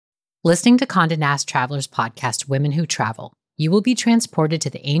Listening to Condé Nast Traveler's podcast, Women Who Travel, you will be transported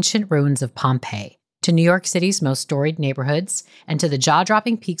to the ancient ruins of Pompeii, to New York City's most storied neighborhoods, and to the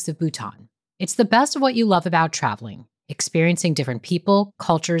jaw-dropping peaks of Bhutan. It's the best of what you love about traveling, experiencing different people,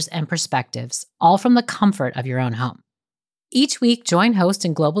 cultures, and perspectives, all from the comfort of your own home. Each week, join host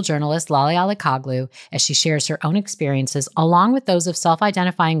and global journalist Lale Alikoglu as she shares her own experiences along with those of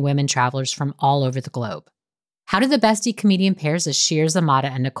self-identifying women travelers from all over the globe. How do the bestie comedian pairs of Shir Zamata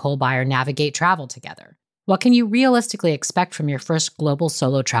and Nicole Byer navigate travel together? What can you realistically expect from your first global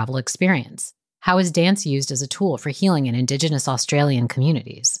solo travel experience? How is dance used as a tool for healing in Indigenous Australian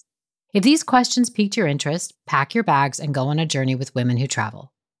communities? If these questions piqued your interest, pack your bags and go on a journey with Women Who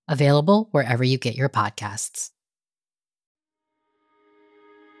Travel. Available wherever you get your podcasts.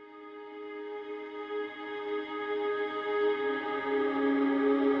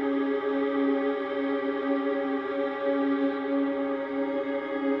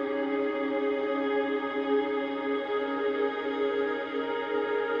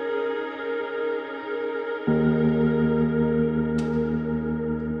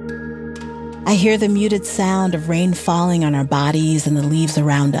 I hear the muted sound of rain falling on our bodies and the leaves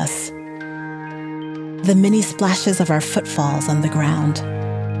around us. The mini splashes of our footfalls on the ground.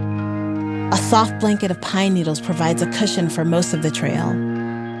 A soft blanket of pine needles provides a cushion for most of the trail.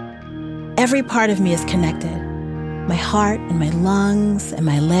 Every part of me is connected. My heart and my lungs and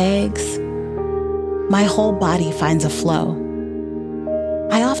my legs. My whole body finds a flow.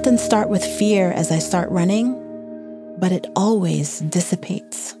 I often start with fear as I start running, but it always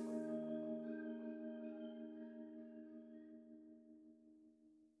dissipates.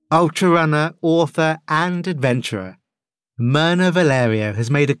 Ultrarunner, author, and adventurer, Mirna Valerio has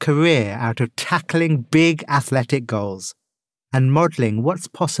made a career out of tackling big athletic goals and modelling what's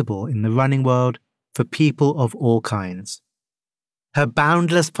possible in the running world for people of all kinds. Her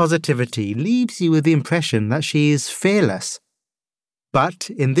boundless positivity leaves you with the impression that she is fearless. But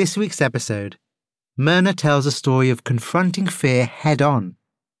in this week's episode, Mirna tells a story of confronting fear head-on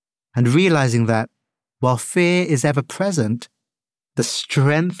and realising that, while fear is ever present, the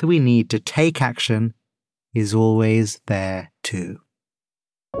strength we need to take action is always there too.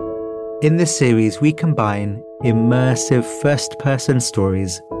 In this series, we combine immersive first-person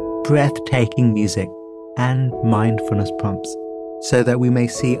stories, breathtaking music, and mindfulness prompts so that we may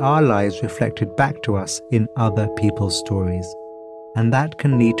see our lives reflected back to us in other people's stories. And that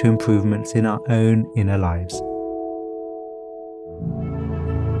can lead to improvements in our own inner lives.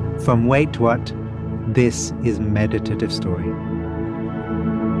 From Wait What, this is Meditative Story.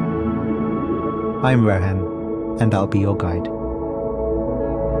 I'm Rohan, and I'll be your guide.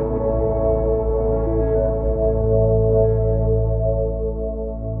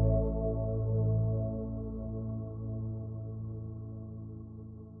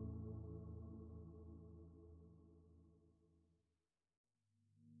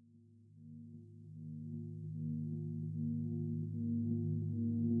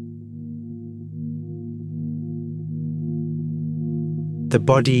 The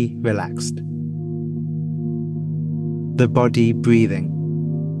body relaxed. The body breathing.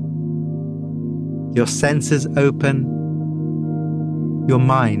 Your senses open. Your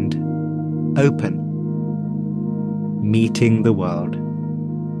mind open. Meeting the world.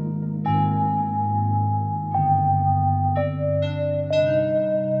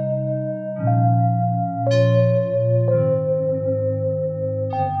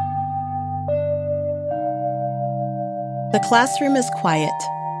 The classroom is quiet.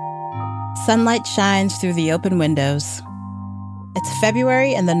 Sunlight shines through the open windows. It's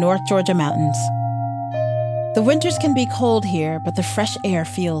February in the North Georgia mountains. The winters can be cold here, but the fresh air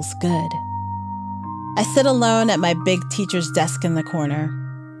feels good. I sit alone at my big teacher's desk in the corner.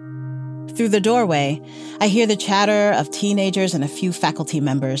 Through the doorway, I hear the chatter of teenagers and a few faculty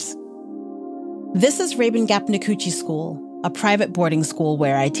members. This is Rabun Gap Nkuchi School, a private boarding school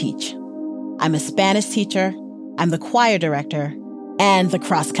where I teach. I'm a Spanish teacher, I'm the choir director, and the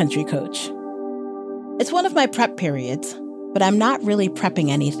cross-country coach. It's one of my prep periods, but I'm not really prepping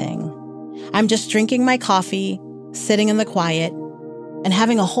anything. I'm just drinking my coffee, sitting in the quiet, and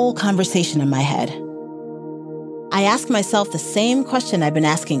having a whole conversation in my head. I ask myself the same question I've been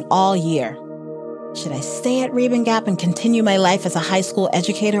asking all year. Should I stay at Rabun Gap and continue my life as a high school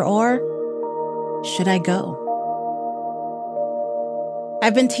educator, or should I go?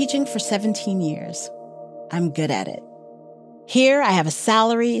 I've been teaching for 17 years. I'm good at it. Here, I have a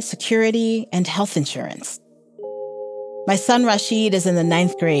salary, security, and health insurance. My son Rashid is in the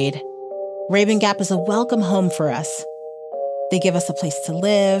 9th grade. Rabun Gap is a welcome home for us. They give us a place to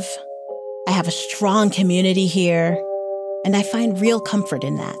live. I have a strong community here, and I find real comfort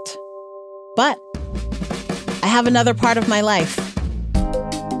in that. But I have another part of my life.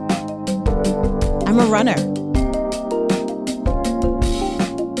 I'm a runner.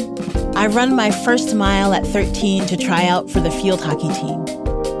 I run my first mile at 13 to try out for the field hockey team.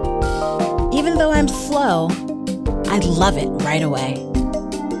 Even though I'm slow, I love it right away.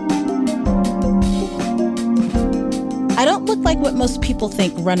 I don't look like what most people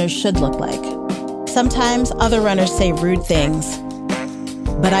think runners should look like. Sometimes other runners say rude things,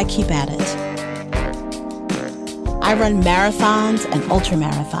 but I keep at it. I run marathons and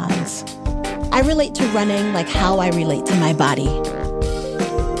ultramarathons. I relate to running like how I relate to my body.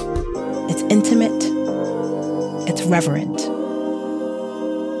 It's intimate. It's reverent.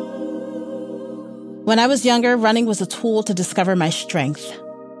 When I was younger, running was a tool to discover my strength.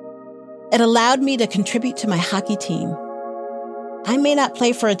 It allowed me to contribute to my hockey team. I may not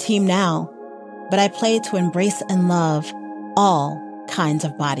play for a team now, but I play to embrace and love all kinds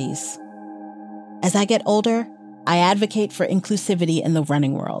of bodies. As I get older, I advocate for inclusivity in the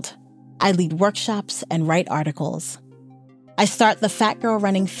running world. I lead workshops and write articles. I start the Fat Girl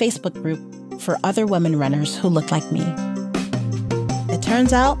Running Facebook group for other women runners who look like me. It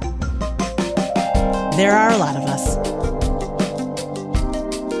turns out, there are a lot of us.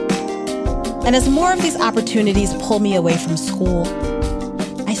 And as more of these opportunities pull me away from school,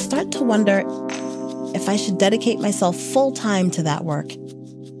 I start to wonder if I should dedicate myself full-time to that work,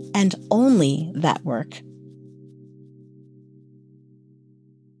 and only that work.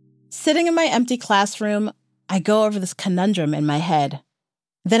 Sitting in my empty classroom, I go over this conundrum in my head.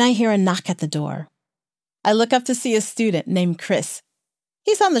 Then I hear a knock at the door. I look up to see a student named Chris.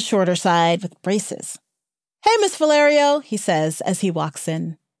 He's on the shorter side with braces. "Hey, Miss Valerio," he says as he walks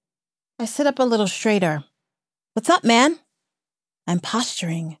in. I sit up a little straighter. "What's up, man?" I'm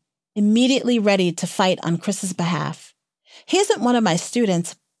posturing, immediately ready to fight on Chris's behalf. He isn't one of my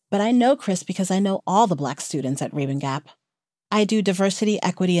students, but I know Chris because I know all the Black students at Raven Gap. I do diversity,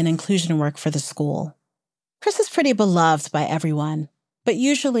 equity, and inclusion work for the school. Chris is pretty beloved by everyone, but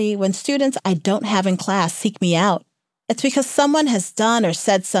usually when students I don't have in class seek me out, it's because someone has done or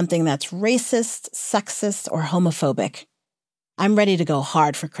said something that's racist, sexist, or homophobic. I'm ready to go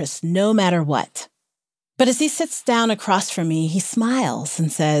hard for Chris no matter what. But as he sits down across from me, he smiles and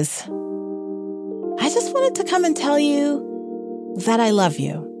says, "I just wanted to come and tell you that I love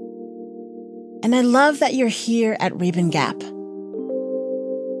you. And I love that you're here at Raven Gap."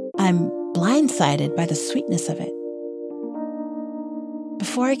 I'm blindsided by the sweetness of it.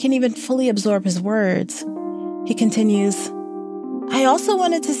 Before I can even fully absorb his words, he continues, "I also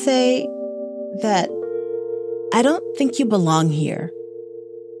wanted to say that I don't think you belong here."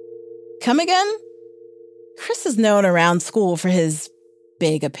 Come again? Chris is known around school for his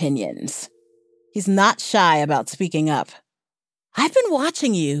big opinions. He's not shy about speaking up. "I've been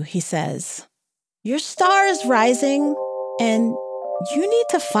watching you," he says. "Your star is rising, and you need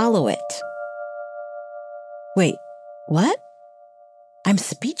to follow it." Wait, what? I'm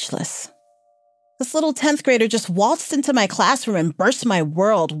speechless. This little 10th grader just waltzed into my classroom and burst my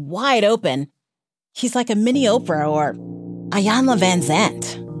world wide open. He's like a mini Oprah or Ayanna Van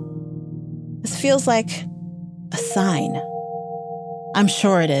Zandt. This feels like a sign. I'm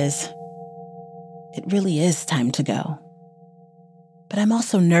sure it is. It really is time to go. But I'm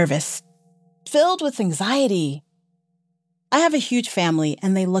also nervous, filled with anxiety. I have a huge family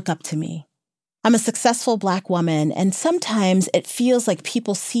and they look up to me. I'm a successful Black woman, and sometimes it feels like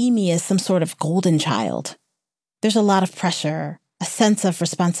people see me as some sort of golden child. There's a lot of pressure, a sense of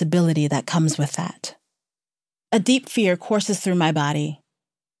responsibility that comes with that. A deep fear courses through my body.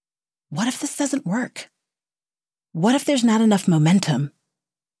 What if this doesn't work? What if there's not enough momentum?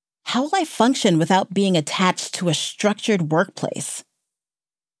 How will I function without being attached to a structured workplace?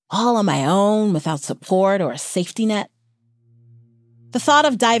 All on my own, without support or a safety net? The thought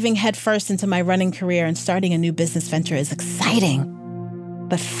of diving headfirst into my running career and starting a new business venture is exciting,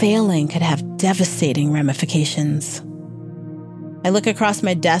 but failing could have devastating ramifications. I look across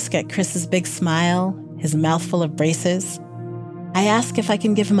my desk at Chris's big smile, his mouth full of braces. I ask if I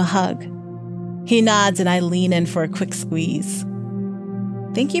can give him a hug. He nods and I lean in for a quick squeeze.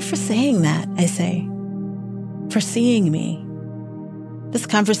 "Thank you for saying that," I say. "For seeing me." This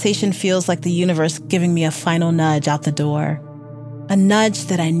conversation feels like the universe giving me a final nudge out the door. A nudge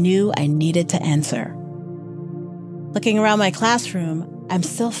that I knew I needed to answer. Looking around my classroom, I'm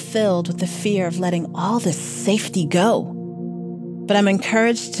still filled with the fear of letting all this safety go. But I'm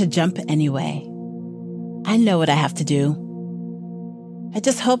encouraged to jump anyway. I know what I have to do. I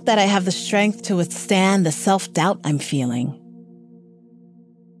just hope that I have the strength to withstand the self-doubt I'm feeling.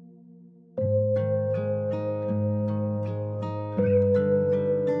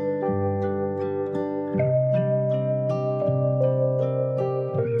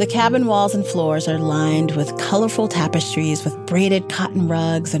 The cabin walls and floors are lined with colorful tapestries with braided cotton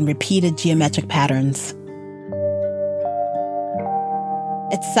rugs and repeated geometric patterns.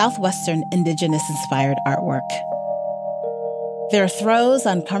 It's Southwestern indigenous-inspired artwork. There are throws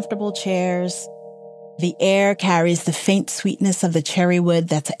on comfortable chairs. The air carries the faint sweetness of the cherry wood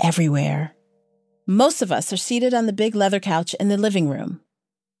that's everywhere. Most of us are seated on the big leather couch in the living room.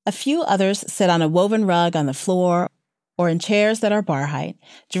 A few others sit on a woven rug on the floor or in chairs that are bar height,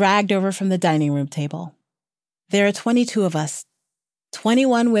 dragged over from the dining room table. There are 22 of us,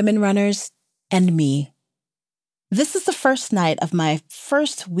 21 women runners, and me. This is the first night of my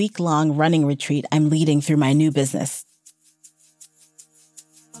first week-long running retreat I'm leading through my new business.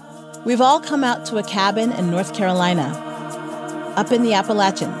 We've all come out to a cabin in North Carolina, up in the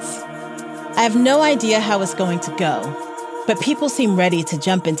Appalachians. I have no idea how it's going to go, but people seem ready to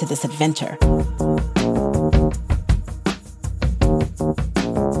jump into this adventure.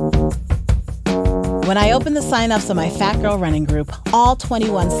 When I open the sign-ups on my Fat Girl Running group, all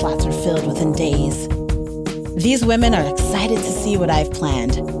 21 slots are filled within days. These women are excited to see what I've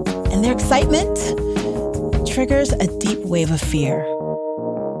planned, and their excitement triggers a deep wave of fear.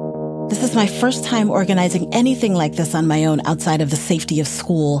 This is my first time organizing anything like this on my own outside of the safety of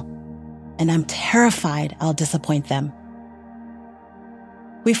school, and I'm terrified I'll disappoint them.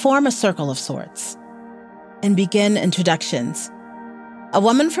 We form a circle of sorts and begin introductions. A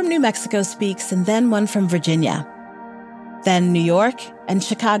woman from New Mexico speaks, and then one from Virginia, then New York and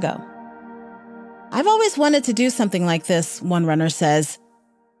Chicago. I've always wanted to do something like this, one runner says,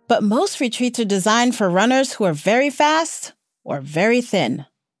 but most retreats are designed for runners who are very fast or very thin.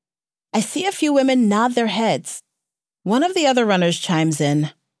 I see a few women nod their heads. One of the other runners chimes in.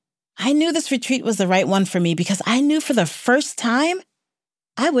 I knew this retreat was the right one for me because I knew for the first time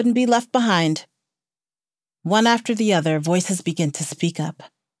I wouldn't be left behind. One after the other, voices begin to speak up.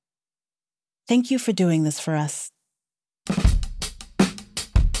 Thank you for doing this for us.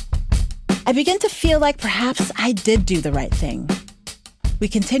 I begin to feel like perhaps I did do the right thing. We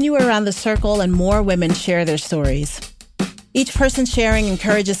continue around the circle and more women share their stories. Each person sharing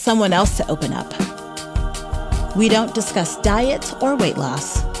encourages someone else to open up. We don't discuss diet or weight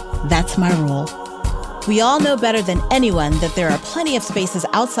loss. That's my rule. We all know better than anyone that there are plenty of spaces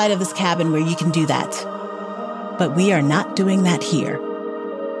outside of this cabin where you can do that. But we are not doing that here.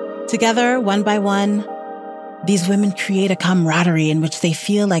 Together, one by one, these women create a camaraderie in which they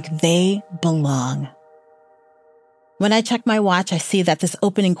feel like they belong. When I check my watch, I see that this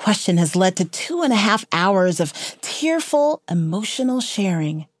opening question has led to 2.5 hours of tearful, emotional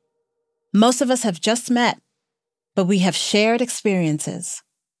sharing. Most of us have just met, but we have shared experiences,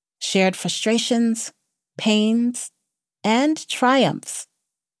 shared frustrations, pains, and triumphs.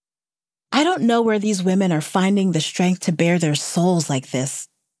 I don't know where these women are finding the strength to bare their souls like this,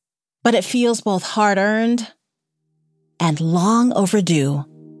 but it feels both hard-earned and long overdue.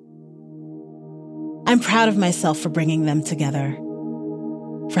 I'm proud of myself for bringing them together,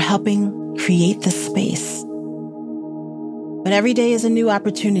 for helping create this space. But every day is a new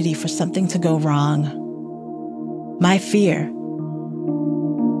opportunity for something to go wrong. My fear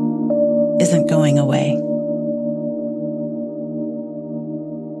isn't going away.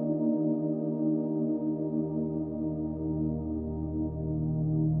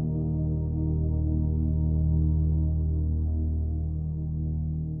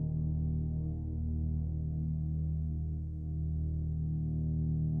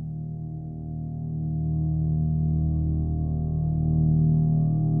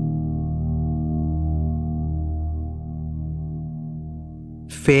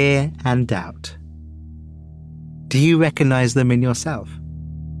 Fear and doubt. Do you recognize them in yourself?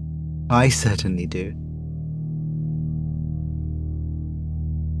 I certainly do.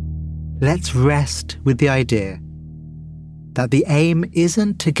 Let's rest with the idea that the aim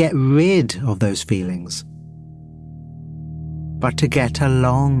isn't to get rid of those feelings, but to get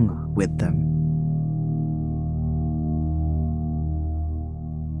along with them.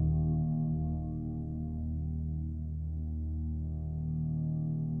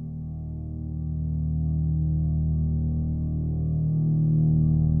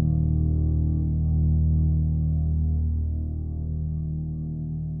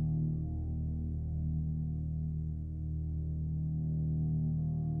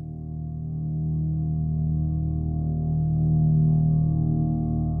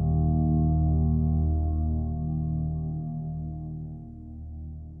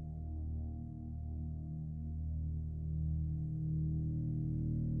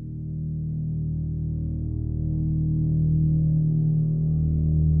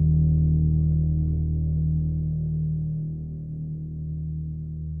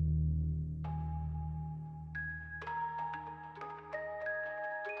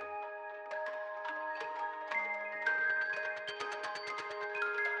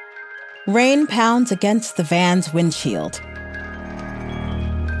 Rain pounds against the van's windshield.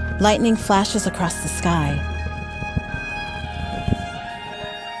 Lightning flashes across the sky.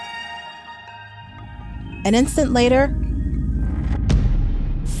 An instant later,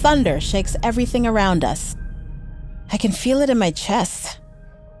 thunder shakes everything around us. I can feel it in my chest.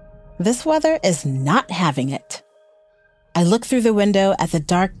 This weather is not having it. I look through the window at the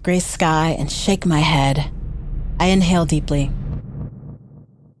dark gray sky and shake my head. I inhale deeply.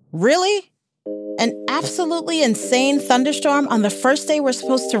 Really? An absolutely insane thunderstorm on the first day we're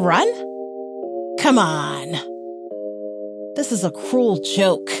supposed to run? Come on. This is a cruel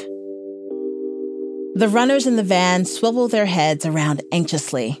joke. The runners in the van swivel their heads around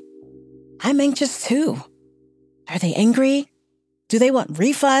anxiously. I'm anxious too. Are they angry? Do they want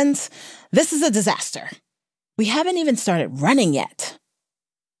refunds? This is a disaster. We haven't even started running yet.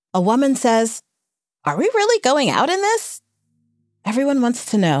 A woman says, "Are we really going out in this?" Everyone wants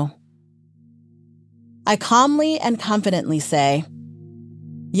to know. I calmly and confidently say,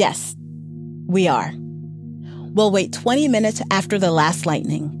 "Yes, we are. We'll wait 20 minutes after the last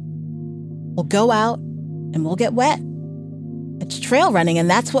lightning. We'll go out and we'll get wet. It's trail running and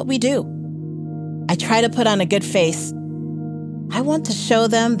that's what we do." I try to put on a good face. I want to show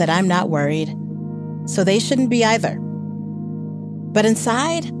them that I'm not worried, so they shouldn't be either. But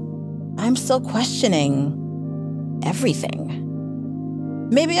inside, I'm still questioning everything.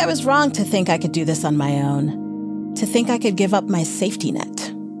 Maybe I was wrong to think I could do this on my own, to think I could give up my safety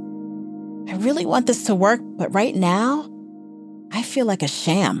net. I really want this to work, but right now, I feel like a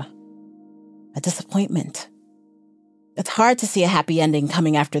sham, a disappointment. It's hard to see a happy ending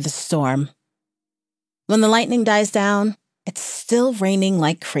coming after the storm. When the lightning dies down, it's still raining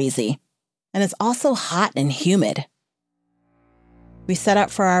like crazy, and it's also hot and humid. We set out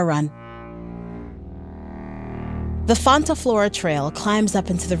for our run. The Fonta Flora Trail climbs up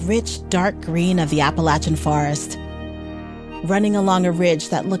into the rich, dark green of the Appalachian forest, running along a ridge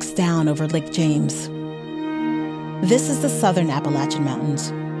that looks down over Lake James. This is the southern Appalachian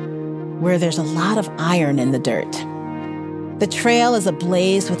Mountains, where there's a lot of iron in the dirt. The trail is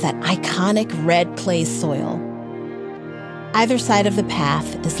ablaze with that iconic red clay soil. Either side of the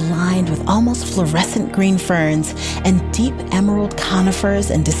path is lined with almost fluorescent green ferns and deep emerald conifers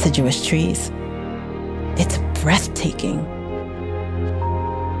and deciduous trees. It's breathtaking.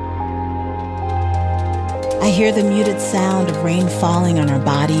 I hear the muted sound of rain falling on our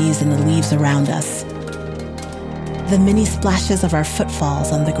bodies and the leaves around us. The mini splashes of our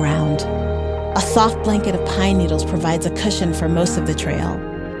footfalls on the ground. A soft blanket of pine needles provides a cushion for most of the trail.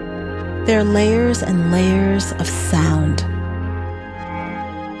 There are layers and layers of sound.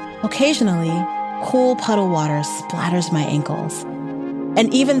 Occasionally, cool puddle water splatters my ankles.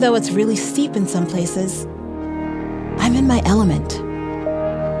 And even though it's really steep in some places, I'm in my element.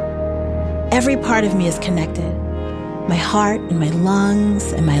 Every part of me is connected. My heart and my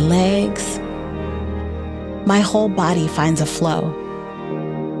lungs and my legs. My whole body finds a flow.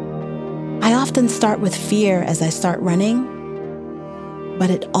 I often start with fear as I start running, but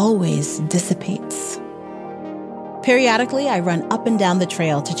it always dissipates. Periodically, I run up and down the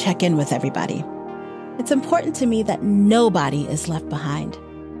trail to check in with everybody. It's important to me that nobody is left behind.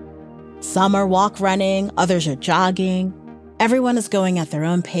 Some are walk running, others are jogging. Everyone is going at their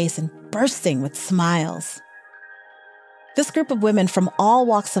own pace and bursting with smiles. This group of women from all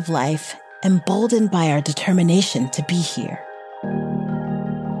walks of life, emboldened by our determination to be here.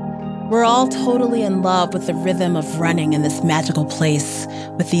 We're all totally in love with the rhythm of running in this magical place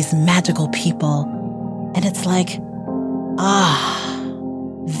with these magical people. And it's like,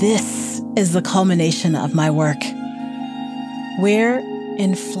 this is the culmination of my work. We're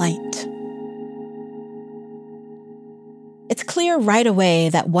in flight. It's clear right away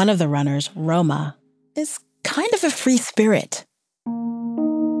that one of the runners, Roma, is kind of a free spirit.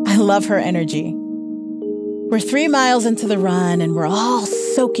 I love her energy. We're 3 miles into the run and we're all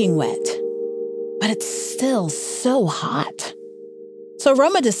soaking wet, but it's still so hot. So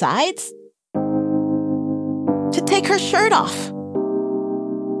Roma decides to take her shirt off.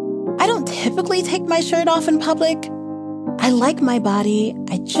 I don't typically take my shirt off in public. I like my body.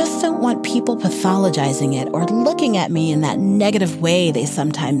 I just don't want people pathologizing it or looking at me in that negative way they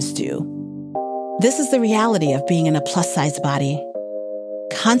sometimes do. This is the reality of being in a plus-size body,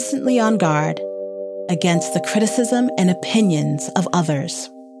 constantly on guard against the criticism and opinions of others.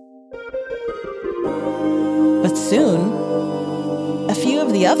 But soon, a few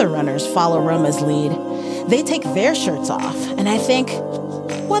of the other runners follow Roma's lead. They take their shirts off, and I think,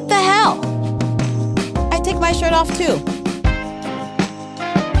 what the hell? I take my shirt off too.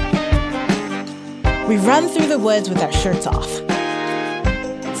 We run through the woods with our shirts off.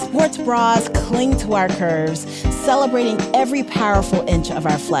 It's sports bras cling to our curves, celebrating every powerful inch of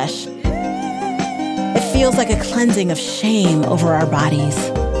our flesh. It feels like a cleansing of shame over our bodies.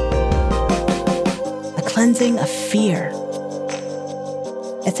 A cleansing of fear.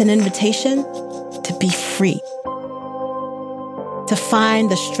 It's an invitation to be free. To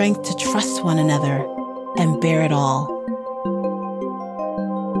find the strength to trust one another and bear it all.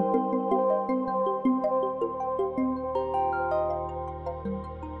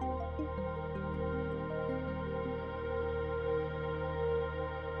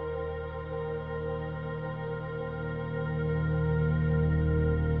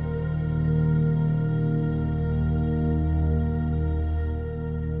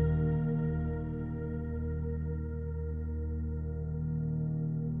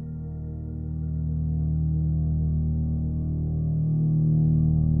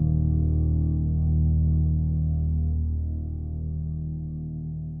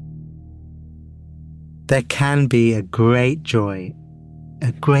 There can be a great joy,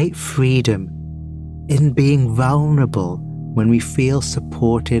 a great freedom in being vulnerable when we feel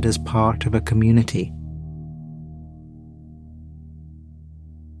supported as part of a community.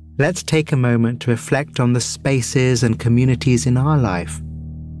 Let's take a moment to reflect on the spaces and communities in our life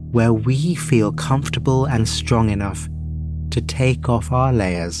where we feel comfortable and strong enough to take off our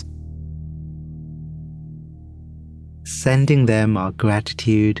layers, sending them our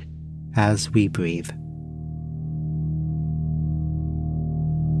gratitude as we breathe.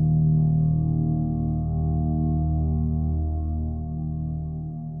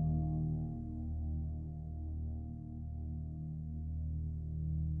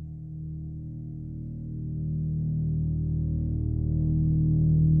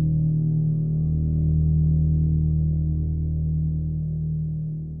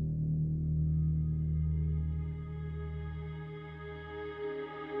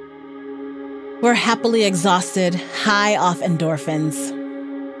 We're happily exhausted, high off endorphins.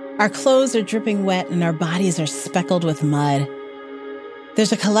 Our clothes are dripping wet and our bodies are speckled with mud.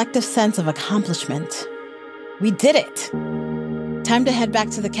 There's a collective sense of accomplishment. We did it. Time to head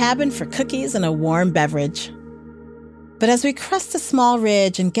back to the cabin for cookies and a warm beverage. But as we crest a small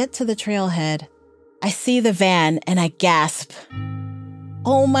ridge and get to the trailhead, I see the van and I gasp.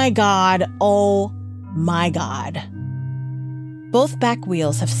 Oh my God, oh my God. Both back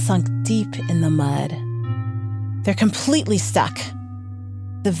wheels have sunk deep in the mud. They're completely stuck.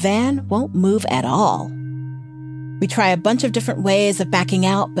 The van won't move at all. We try a bunch of different ways of backing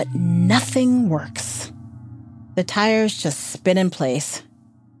out, but nothing works. The tires just spin in place.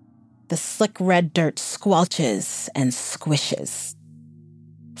 The slick red dirt squelches and squishes.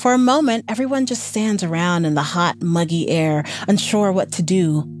 For a moment, everyone just stands around in the hot, muggy air, unsure what to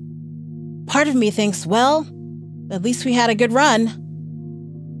do. Part of me thinks, well, at least we had a good run.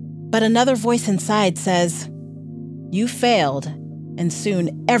 But another voice inside says, you failed, and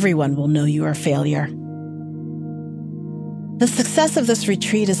soon everyone will know you are a failure. The success of this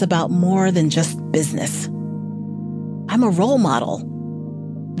retreat is about more than just business. I'm a role model.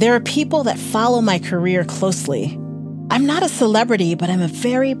 There are people that follow my career closely. I'm not a celebrity, but I'm a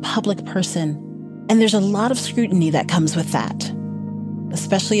very public person, and there's a lot of scrutiny that comes with that.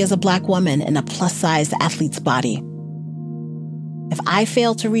 Especially as a Black woman in a plus-sized athlete's body. If I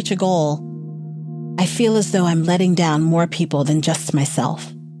fail to reach a goal, I feel as though I'm letting down more people than just myself.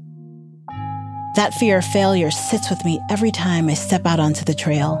 That fear of failure sits with me every time I step out onto the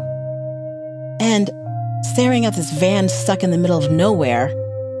trail. And staring at this van stuck in the middle of nowhere,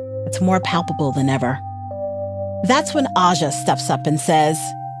 it's more palpable than ever. That's when Aja steps up and says,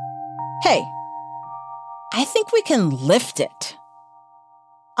 hey, I think we can lift it.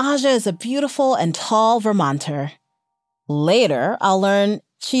 Aja is a beautiful and tall Vermonter. Later, I'll learn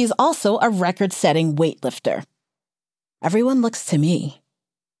she's also a record-setting weightlifter. Everyone looks to me.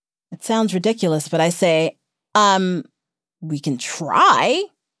 It sounds ridiculous, but I say, we can try.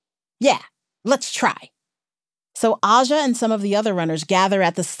 Yeah, let's try. So Aja and some of the other runners gather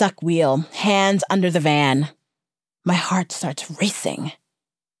at the stuck wheel, hands under the van. My heart starts racing.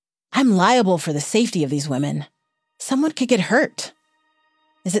 I'm liable for the safety of these women. Someone could get hurt.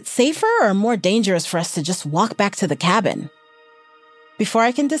 Is it safer or more dangerous for us to just walk back to the cabin? Before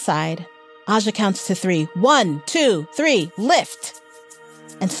I can decide, Aja counts to 3. 1, 2, 3, lift.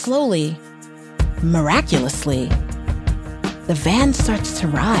 And slowly, miraculously, the van starts to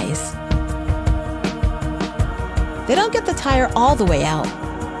rise. They don't get the tire all the way out,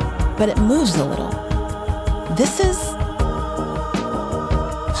 but it moves a little. This is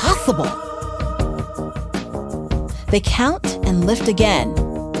possible. They count and lift again.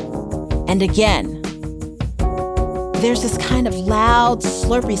 And again. There's this kind of loud,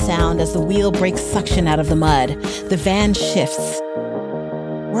 slurpy sound as the wheel breaks suction out of the mud. The van shifts.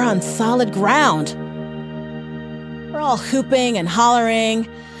 We're on solid ground. We're all hooping and hollering.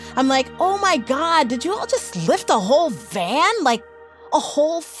 I'm like, oh my God, did you all just lift a whole van? Like a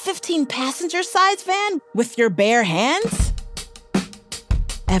whole 15-passenger size van with your bare hands?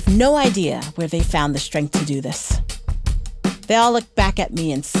 I have no idea where they found the strength to do this. They all look back at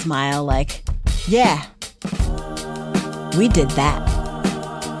me and smile like, yeah, we did that.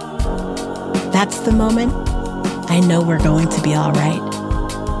 That's the moment I know we're going to be all right.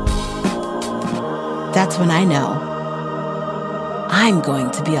 That's when I know I'm going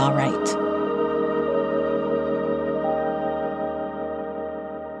to be all right.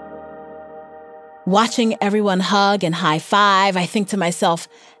 Watching everyone hug and high five, I think to myself,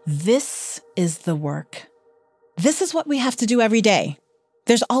 this is the work. This is what we have to do every day.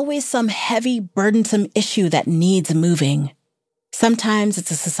 There's always some heavy, burdensome issue that needs moving. Sometimes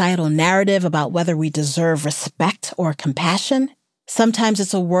it's a societal narrative about whether we deserve respect or compassion. Sometimes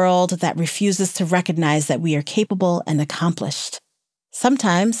it's a world that refuses to recognize that we are capable and accomplished.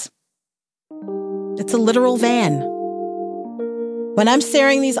 Sometimes it's a literal van. When I'm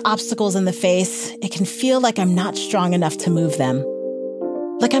staring these obstacles in the face, it can feel like I'm not strong enough to move them.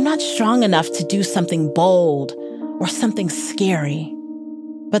 Like I'm not strong enough to do something bold or something scary.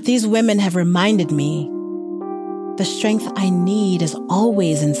 But these women have reminded me the strength I need is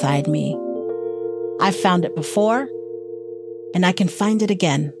always inside me. I've found it before, and I can find it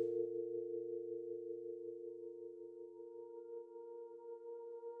again.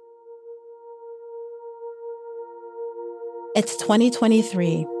 It's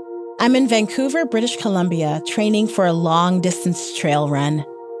 2023. I'm in Vancouver, British Columbia, training for a long-distance trail run.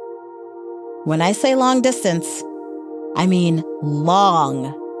 When I say long distance, I mean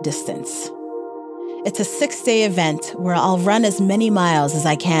long distance. It's a 6-day event where I'll run as many miles as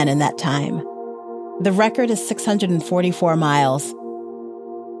I can in that time. The record is 644 miles.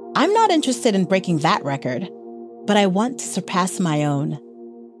 I'm not interested in breaking that record, but I want to surpass my own.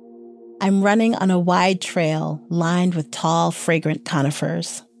 I'm running on a wide trail lined with tall, fragrant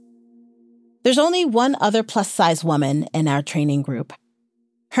conifers. There's only one other plus-size woman in our training group.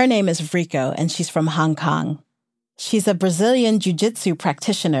 Her name is Vrico, and she's from Hong Kong. She's a Brazilian jiu-jitsu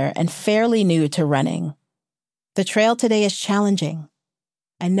practitioner and fairly new to running. The trail today is challenging.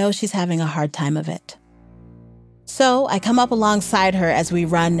 I know she's having a hard time of it. So I come up alongside her as we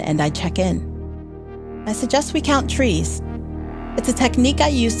run and I check in. I suggest we count trees. It's a technique I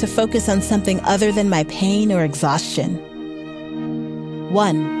use to focus on something other than my pain or exhaustion.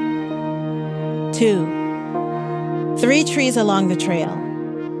 1, 2, 3 trees along the trail.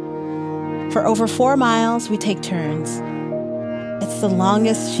 For over 4 miles, we take turns. It's the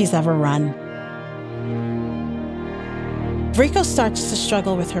longest she's ever run. Vrico starts to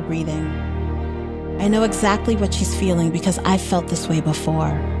struggle with her breathing. I know exactly what she's feeling because I've felt this way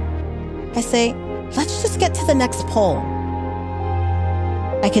before. I say, let's just get to the next pole.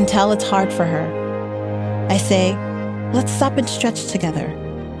 I can tell it's hard for her. I say, let's stop and stretch together.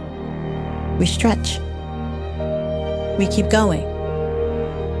 We stretch. We keep going.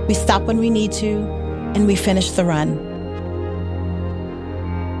 We stop when we need to, and we finish the run.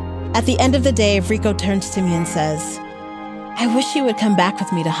 At the end of the day, Vrico turns to me and says, I wish you would come back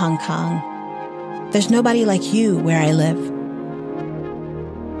with me to Hong Kong. There's nobody like you where I live.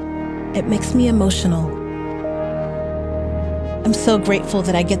 It makes me emotional. I'm so grateful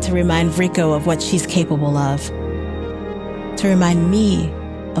that I get to remind Vrico of what she's capable of, to remind me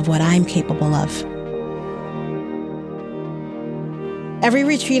of what I'm capable of. Every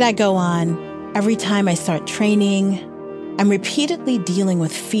retreat I go on, every time I start training, I'm repeatedly dealing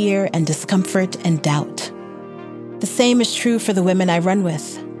with fear and discomfort and doubt. The same is true for the women I run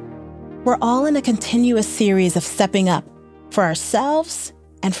with. We're all in a continuous series of stepping up for ourselves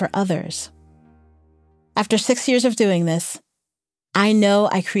and for others. After 6 years of doing this, I know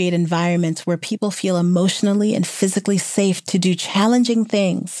I create environments where people feel emotionally and physically safe to do challenging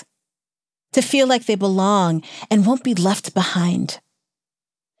things, to feel like they belong and won't be left behind.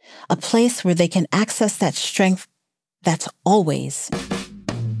 A place where they can access that strength that's always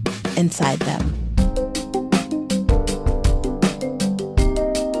inside them.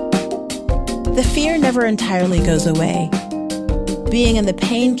 The fear never entirely goes away. Being in the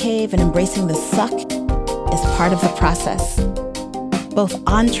pain cave and embracing the suck is part of the process, both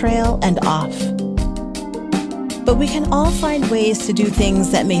on trail and off. But we can all find ways to do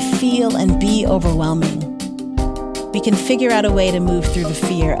things that may feel and be overwhelming. We can figure out a way to move through the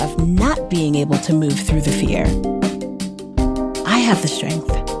fear of not being able to move through the fear. I have the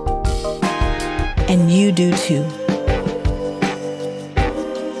strength. And you do too.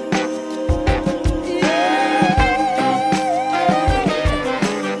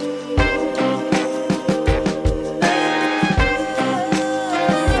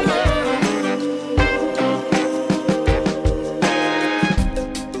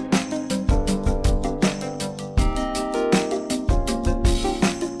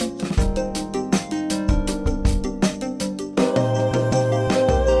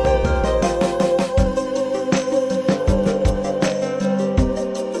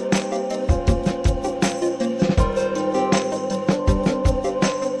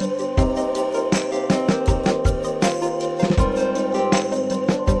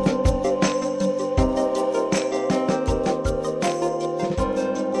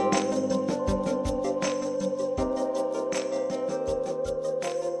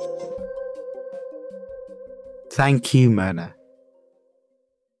 Thank you, Mirna.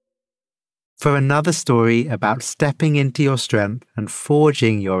 For another story about stepping into your strength and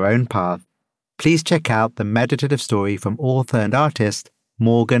forging your own path, please check out the meditative story from author and artist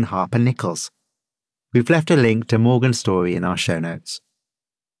Morgan Harper Nichols. We've left a link to Morgan's story in our show notes.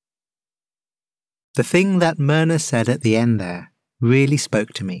 The thing that Mirna said at the end there really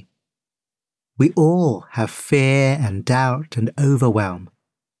spoke to me. We all have fear and doubt and overwhelm.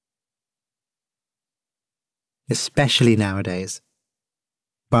 Especially nowadays.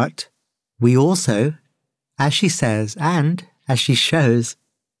 But we also, as she says and as she shows,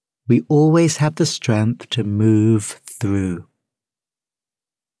 we always have the strength to move through.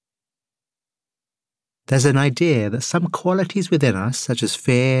 There's an idea that some qualities within us, such as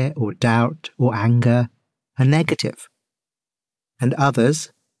fear or doubt or anger, are negative, and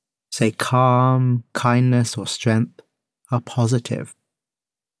others, say calm, kindness or strength, are positive.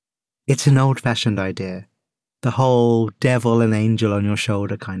 It's an old-fashioned idea, the whole devil and angel on your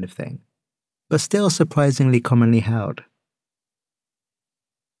shoulder kind of thing, but still surprisingly commonly held.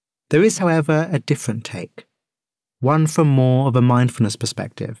 There is, however, a different take, one from more of a mindfulness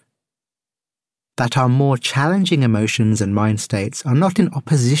perspective, that our more challenging emotions and mind states are not in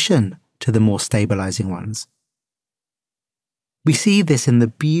opposition to the more stabilizing ones. We see this in the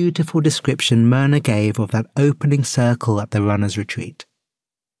beautiful description Mirna gave of that opening circle at the runner's retreat.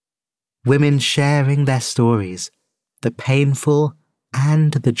 Women sharing their stories, the painful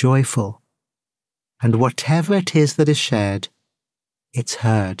and the joyful. And whatever it is that is shared, it's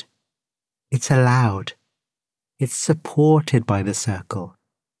heard, it's allowed, it's supported by the circle,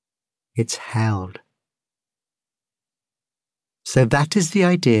 it's held. So that is the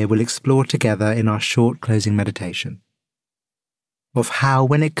idea we'll explore together in our short closing meditation. Of how,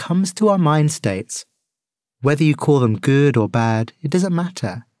 when it comes to our mind states, whether you call them good or bad, it doesn't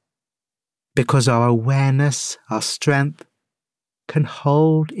matter. Because our awareness, our strength, can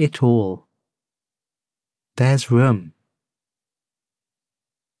hold it all. There's room.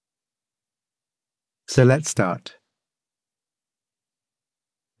 So let's start.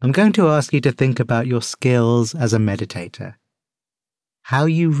 I'm going to ask you to think about your skills as a meditator, how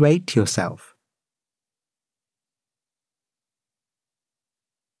you rate yourself.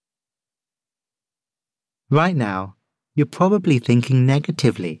 Right now, you're probably thinking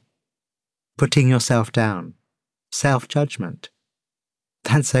negatively, putting yourself down, self-judgment.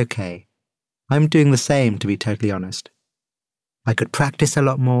 That's okay. I'm doing the same, to be totally honest. I could practice a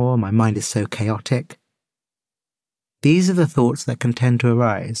lot more, my mind is so chaotic. These are the thoughts that can tend to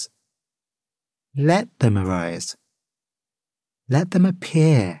arise. Let them arise. Let them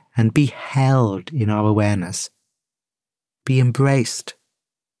appear and be held in our awareness. Be embraced.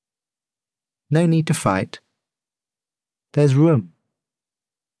 No need to fight. There's room.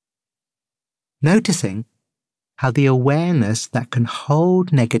 Noticing how the awareness that can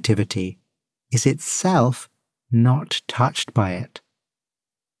hold negativity is itself not touched by it.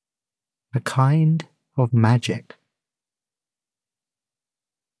 A kind of magic.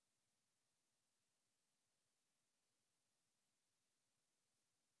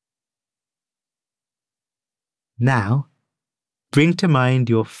 Now, bring to mind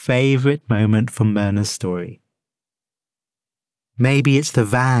your favorite moment from Mirna's story. Maybe it's the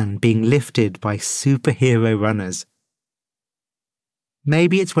van being lifted by superhero runners.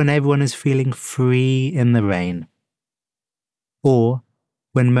 Maybe it's when everyone is feeling free in the rain. Or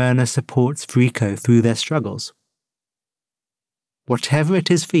when Mirna supports Frico through their struggles. Whatever it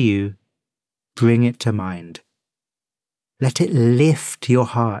is for you, bring it to mind. Let it lift your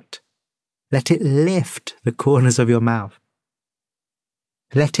heart. Let it lift the corners of your mouth.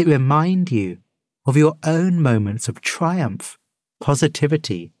 Let it remind you of your own moments of triumph,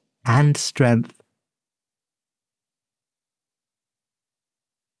 positivity, and strength.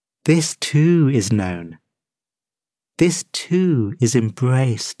 This too is known. This too is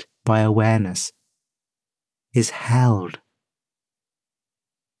embraced by awareness, is held.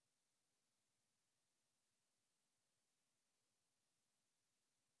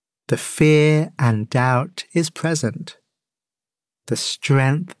 The fear and doubt is present. The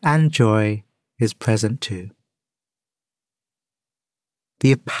strength and joy is present too.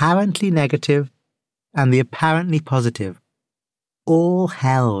 The apparently negative and the apparently positive, all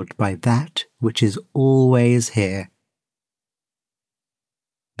held by that which is always here.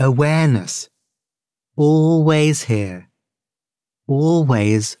 Awareness, always here,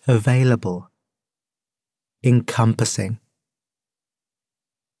 always available, encompassing.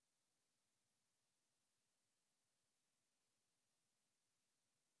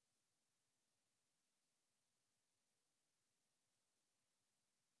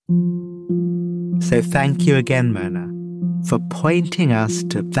 So thank you again, Mirna, for pointing us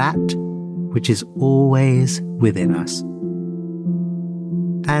to that which is always within us.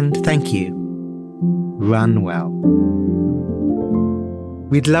 And thank you. Run well.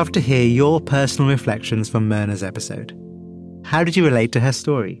 We'd love to hear your personal reflections from Mirna's episode. How did you relate to her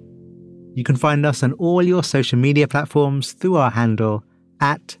story? You can find us on all your social media platforms through our handle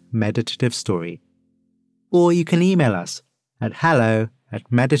 @meditativestory. Or you can email us at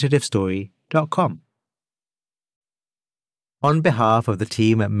hello@meditativestory.com. On behalf of the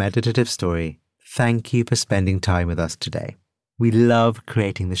team at Meditative Story, thank you for spending time with us today. We love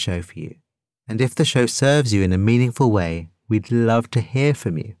creating the show for you. And if the show serves you in a meaningful way, we'd love to hear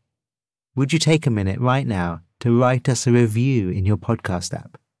from you. Would you take a minute right now to write us a review in your podcast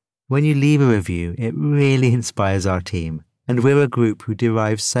app? When you leave a review, it really inspires our team, and we're a group who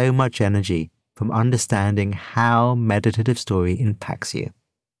derives so much energy from understanding how Meditative Story impacts you.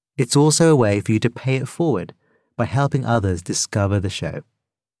 It's also a way for you to pay it forward by helping others discover the show.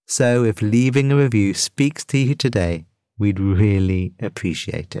 So if leaving a review speaks to you today, we'd really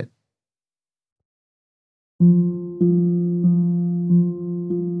appreciate it.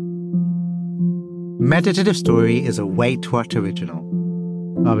 Meditative Story is a Wait What original.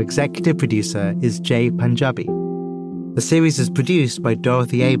 Our executive producer is Jay Punjabi. The series is produced by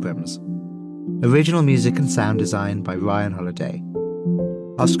Dorothy Abrams. Original music and sound design by Ryan Holiday.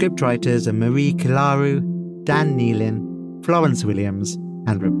 Our scriptwriters are Marie Kilaru, Dan Nealon, Florence Williams,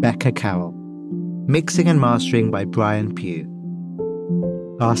 and Rebecca Carroll. Mixing and mastering by Brian Pugh.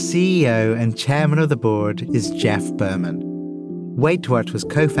 Our CEO and chairman of the board is Jeff Berman. Wait What was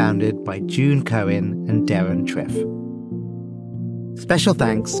co-founded by June Cohen and Darren Triff. Special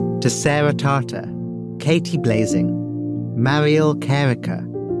thanks to Sarah Tartar, Katie Blazing, Mariel Carricker,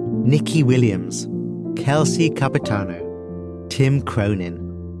 Nikki Williams, Kelsey Capitano, Tim Cronin,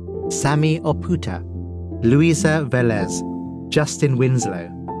 Sammy Oputa, Louisa Velez, Justin Winslow,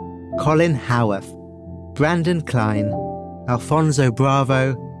 Colin Howarth, Brandon Klein, Alfonso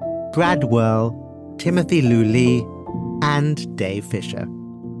Bravo, Brad Whirl, Timothy Lou Lee, and Dave Fisher.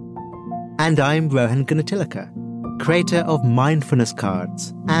 And I'm Rohan Gunatilaka, creator of Mindfulness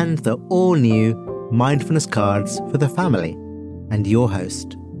Cards and the all-new Mindfulness Cards for the Family, and your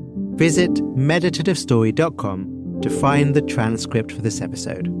host. Visit meditativestory.com to find the transcript for this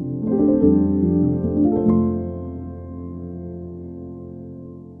episode.